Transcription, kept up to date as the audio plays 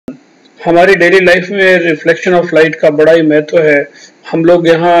हमारी daily life में reflection of light का बड़ा ही महत्व है। हम लोग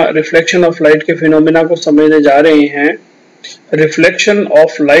यहाँ रिफ्लेक्शन ऑफ लाइट के फिनोमिना को समझने जा रहे हैं। रिफ्लेक्शन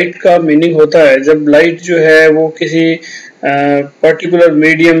ऑफ लाइट का मीनिंग होता है जब लाइट जो है वो किसी पर्टिकुलर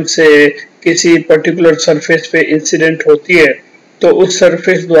मीडियम से किसी पर्टिकुलर सरफेस पे इंसिडेंट होती है, तो उस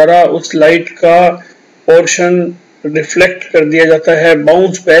सरफेस द्वारा उस लाइट का पोर्शन रिफ्लेक्ट कर दिया जाता है,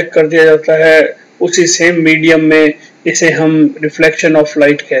 बाउंस बैक कर दिया जाता है उसी सेम मीडियम में। इसे हम रिफ्लेक्शन ऑफ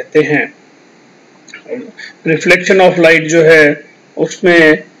लाइट कहते हैं। रिफ्लेक्शन ऑफ लाइट जो है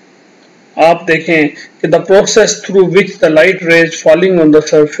उसमें आप देखें कि the process through which the light rays falling on the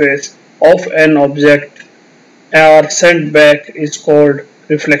surface of an object are Saint back is called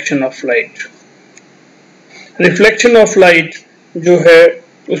reflection of light. Reflection of light जो है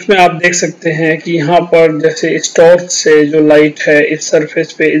उसमें आप देख सकते हैं कि यहाँ पर जैसे इस टॉर्च से जो लाइट है इस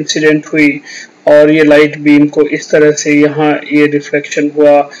सरफेस पे इंसिडेंट हुई और ये लाइट बीम को इस तरह से यहाँ ये रिफ्लेक्शन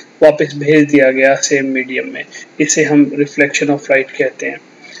हुआ, वापस भेज दिया गया सेम मीडियम में। इसे हम रिफ्लेक्शन ऑफ लाइट कहते हैं।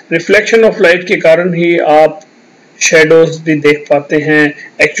 रिफ्लेक्शन ऑफ लाइट के कारण ही आप शेडोज भी देख पाते हैं।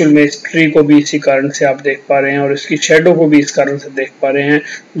 एक्चुअल में इस ट्री को भी इसी कारण से आप देख पा रहे हैं और इसकी शेडो को भी इस कारण से देख पा रहे हैं।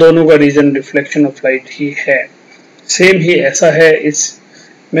 दोनों का रीजन रिफ्लेक्शन ऑफ लाइट ही है। सेम ही ऐसा है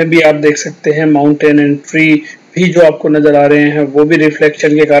इसमें भी आप देख सकते हैं। माउंटेन एंड ट्री भी जो आपको नजर आ रहे हैं वो भी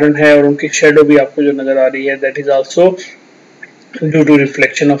रिफ्लेक्शन के कारण है और उनकी शेडो भी आपको जो नजर आ रही है that is also due to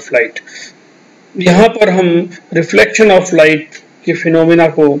reflection of light. यहाँ पर हम रिफ्लेक्शन ऑफ लाइट के फिनोमिना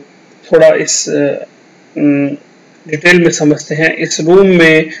को थोड़ा इस डिटेल में समझते हैं। इस रूम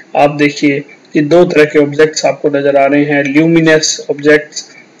में आप देखिए कि दो तरह के ऑब्जेक्ट्स आपको नजर आ रहे हैं। ल्यूमिनस ऑब्जेक्ट्स,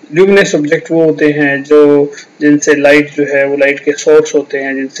 ल्यूमिनस ऑब्जेक्ट वो होते हैं जो जिनसे लाइट जो है वो लाइट के सोर्स होते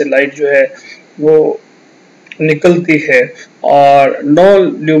हैं, जिनसे लाइट जो है वो निकलती है, और नो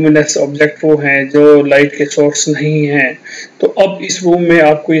ल्यूमिनस ऑब्जेक्ट वो हैं जो लाइट के सोर्स नहीं हैं। तो अब इस रूम में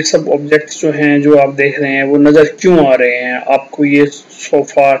आपको ये सब ऑब्जेक्ट्स जो हैं जो आप देख रहे हैं वो नज़र क्यों आ रहे हैं? आपको ये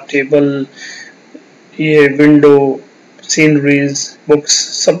सोफा, टेबल, ये विंडो, सीनरीज, बुक्स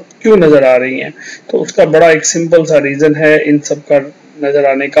सब क्यों नज़र आ रही हैं? तो उसका बड़ा एक सिंपल सा रीज़न है इन सब का नज़र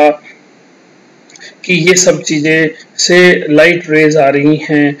आने का कि ये सब चीज़ें से लाइट रेज आ रही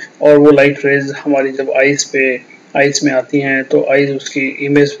हैं और वो लाइट रेज हमारी जब आइज में आती हैं तो आइज उसकी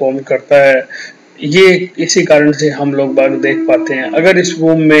इमेज फॉर्म करता है। ये इसी कारण से हम लोग बाग देख पाते हैं। अगर इस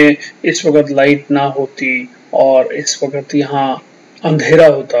रूम में इस वक्त लाइट ना होती और इस वक्त यहाँ अंधेरा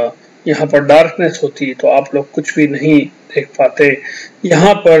होता, यहाँ पर डार्कनेस होती, तो आप लोग कुछ भी नहीं देख पाते।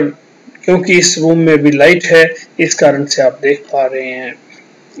 यहाँ पर क्योंकि इस रूम में भी लाइट है इस कारण से आप देख पा रहे हैं।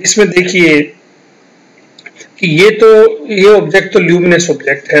 इसमें देखिए कि ये ऑब्जेक्ट तो ल्यूमिनस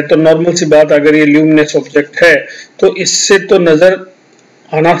ऑब्जेक्ट है, तो नॉर्मल सी बात, अगर ये ल्यूमिनस ऑब्जेक्ट है तो इससे तो नजर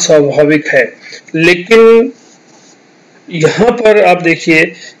आना स्वाभाविक है। लेकिन यहाँ पर आप देखिए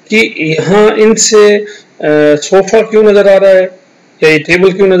कि यहाँ इनसे सोफा क्यों नजर आ रहा है या ये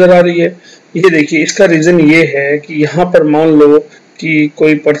टेबल क्यों नजर आ रही है? ये देखिए इसका रीजन ये है कि यहाँ पर मान लो कि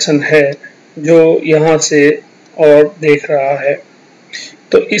कोई पर्सन है जो यहाँ से और देख रहा है,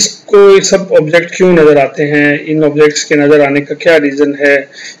 तो इसको ये सब ऑब्जेक्ट क्यों नजर आते हैं? इन ऑब्जेक्ट्स के नजर आने का क्या रीजन है?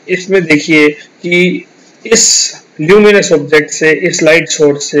 इसमें देखिए कि इस ल्यूमिनस ऑब्जेक्ट से, इस लाइट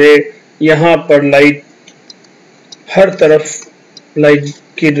सोर्स से यहाँ पर लाइट, हर तरफ लाइट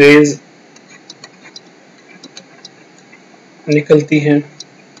की रेज निकलती हैं।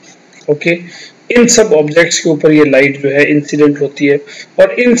 ओके, इन सब ऑब्जेक्ट्स के ऊपर ये लाइट जो है इंसिडेंट होती है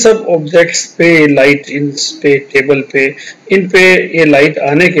और इन सब ऑब्जेक्ट्स पे लाइट, इन पे टेबल पे, इन पे ये लाइट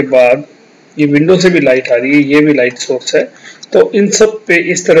आने के बाद, ये विंडो से भी लाइट आ रही है, ये भी लाइट सोर्स है, तो इन सब पे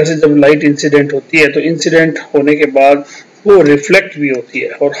इस तरह से जब लाइट इंसिडेंट होती है तो इंसिडेंट होने के बाद वो रिफ्लेक्ट भी होती है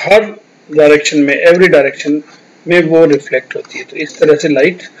और हर डायरेक्शन में, एवरी डायरेक्शन में वो रिफ्लेक्ट होती है। तो इस तरह से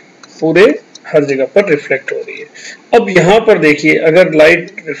लाइट पूरे हर जगह पर रिफ्लेक्ट हो रही है। अब यहाँ पर देखिए, अगर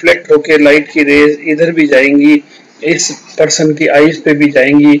लाइट रिफ्लेक्ट होके लाइट की रेज इधर भी जाएंगी, इस पर्सन की आईज पे भी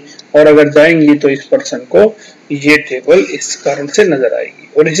जाएंगी, और अगर जाएंगी तो इस पर्सन को ये टेबल इस कारण से नजर आएगी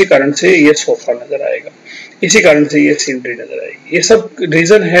और इसी कारण से ये सोफा नजर आएगा, इसी कारण से ये सीनरी नजर आएगी। ये सब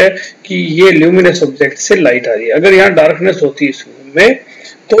रीजन है कि ये ल्यूमिनस ऑब्जेक्ट से लाइट आ रही है। अगर यहाँ डार्कनेस होती इस रूम में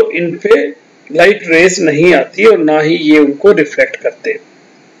तो इन पे लाइट रेज नहीं आती और ना ही ये उनको रिफ्लेक्ट करते।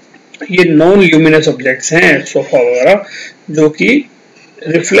 ये नॉन ल्यूमिनस ऑब्जेक्ट्स हैं सोफा वगैरह, जो कि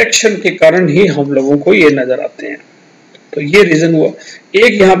रिफ्लेक्शन के कारण ही हम लोगों को ये नजर आते हैं। तो ये रीजन हुआ।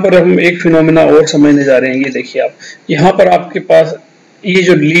 एक यहाँ पर हम एक फिनोमेना और समझने जा रहे हैं। ये देखिए आप, यहाँ पर आपके पास ये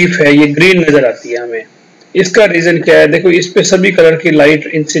जो लीफ है ये ग्रीन नजर आती है हमें। इसका रीजन क्या है? देखो, इस पे सभी कलर की लाइट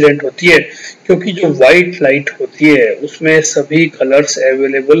इंसिडेंट होती है क्योंकि जो व्हाइट लाइट होती है उसमें सभी कलर्स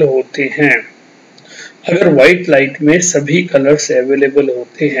अवेलेबल होते हैं। अगर व्हाइट लाइट में सभी कलर्स अवेलेबल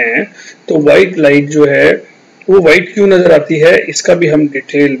होते हैं तो व्हाइट लाइट जो है वो व्हाइट क्यों नजर आती है, इसका भी हम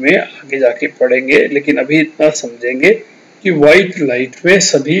डिटेल में आगे जाके पढ़ेंगे, लेकिन अभी इतना समझेंगे कि व्हाइट लाइट में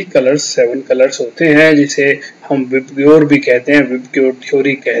सभी कलर्स 7 कलर्स होते हैं, जिसे हम विबग्योर भी कहते हैं, विबग्योर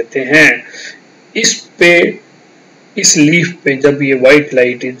थ्योरी कहते हैं। इस लीफ पे जब ये व्हाइट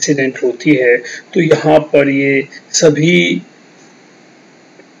लाइट इंसिडेंट होती है तो यहाँ पर ये सभी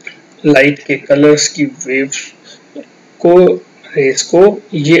लाइट के कलर्स की वेव्स को, रेस को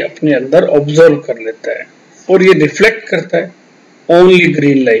ये अपने अंदर ऑब्जर्व कर लेता है और ये रिफ्लेक्ट करता है ओनली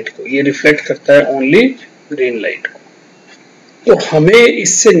ग्रीन लाइट को, ये रिफ्लेक्ट करता है ओनली ग्रीन लाइट को। तो हमें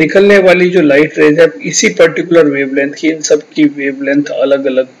इससे निकलने वाली जो लाइट रेज है इसी पर्टिकुलर वेवलेंथ की, इन सब की वेवलेंथ अलग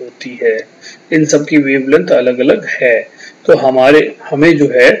अलग होती है, इन सब की वेवलेंथ अलग अलग है। तो हमें जो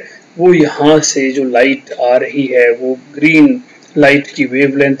है वो यहाँ से जो लाइट आ रही है वो ग्रीन लाइट की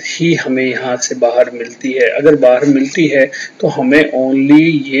वेवलेंथ ही हमें यहाँ से बाहर मिलती है। अगर बाहर मिलती है तो हमें ओनली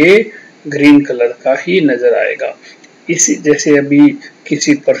ये ग्रीन कलर का ही नजर आएगा। इसी जैसे अभी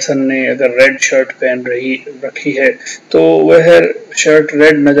किसी पर्सन ने अगर रेड शर्ट पहन रखी है तो वह शर्ट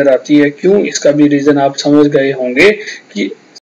रेड नजर आती है, क्यों? इसका भी रीजन आप समझ गए होंगे कि